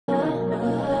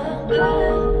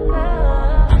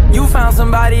You found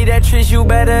somebody that treats you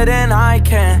better than I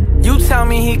can. You tell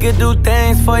me he could do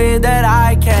things for you that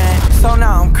I can't. So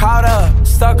now I'm caught up,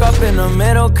 stuck up in the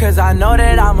middle, cause I know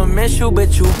that I'ma miss you,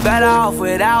 but you better off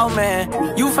without me.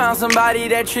 You found somebody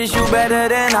that treats you better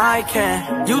than I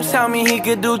can. You tell me he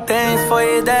could do things for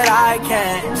you that I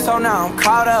can't. So now I'm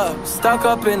caught up, stuck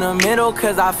up in the middle,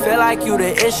 cause I feel like you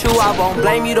the issue. I won't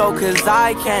blame you though, cause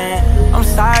I can't. I'm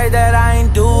sorry that I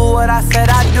ain't do what I said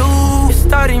I do. It's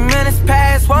 30 minutes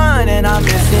past 1 and I'm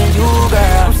missing you,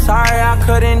 girl. I'm sorry I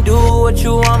couldn't do what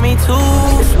you want me to.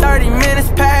 It's 30 minutes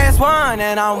past 1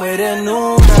 and I'm with a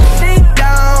new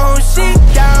girl. She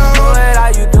down, do it how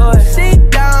you do it. She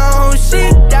down,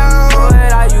 do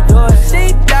it how you do it. She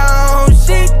down, do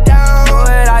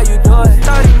it how you do it.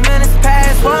 30 minutes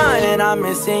past 1 and I'm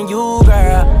missing you,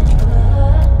 girl.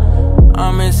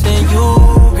 I'm missing you,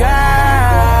 girl.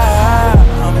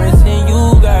 I'm missing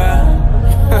you, girl.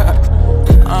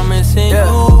 I'm missing you,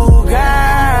 girl.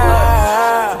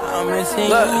 I'm missing you,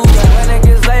 girl. When it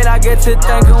gets late, I get to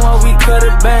thinking what we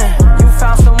could've been. You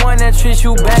found someone that treats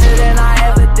you better than I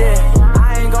ever did.